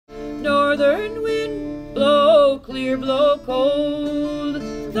northern wind, blow clear, blow cold,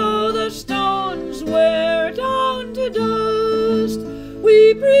 though the stones wear down to dust,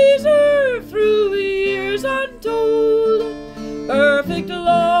 we preserve through years untold perfect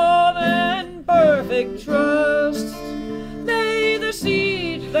love and perfect trust. May the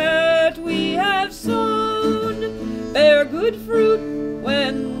seed that we have sown bear good fruit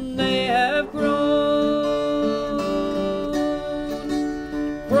when they have grown.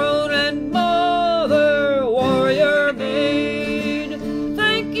 Crone and mother, warrior maid,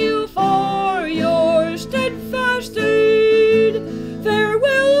 thank you for your steadfast aid.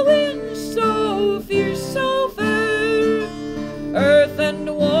 Farewell winds so fierce, so fair, earth and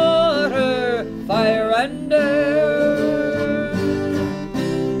water, fire and air.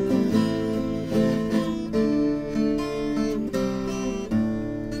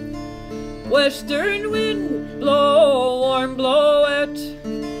 Western wind, blow warm, blow wet,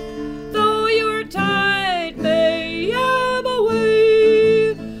 though your tide may ebb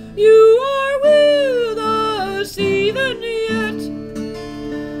away, you are with us even yet.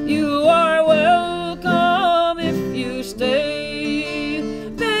 You are welcome if you stay.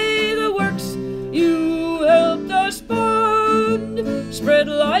 May the works you helped us bond spread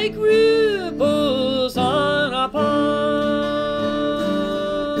like ripples on a pond.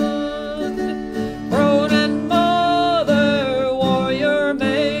 Crone and mother, warrior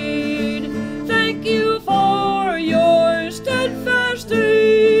maid, thank you for your steadfast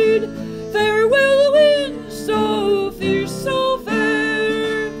aid. Farewell winds so fierce, so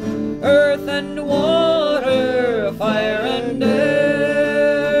fair, earth and water, fire and air.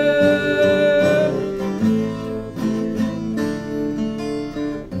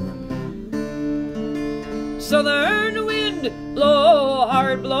 Southern wind, blow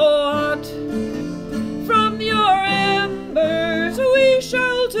hard, blow hot, from your embers we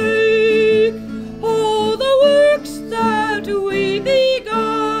shall take all the works that we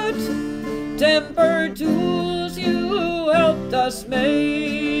begot, tempered tools you helped us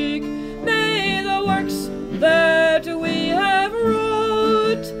make. May the works that we have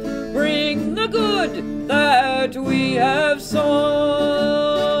wrought bring the good that we have sought.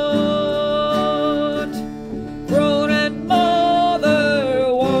 Crone and mother,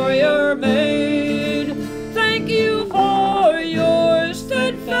 warrior maid, thank you for your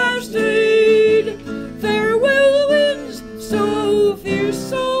steadfast aid. Farewell winds so fierce,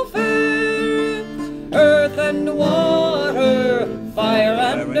 so fair, earth and water, fire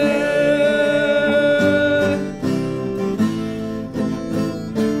and air.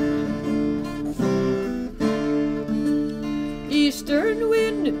 Eastern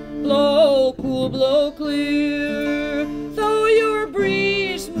wind, blow cool, blow clear, though your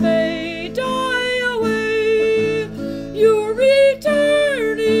breeze may die away, your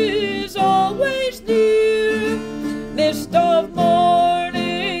return is always near. Mist of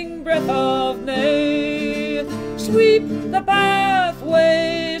morning, breath of May, sweep the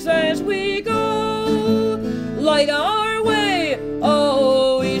pathways as we go, light on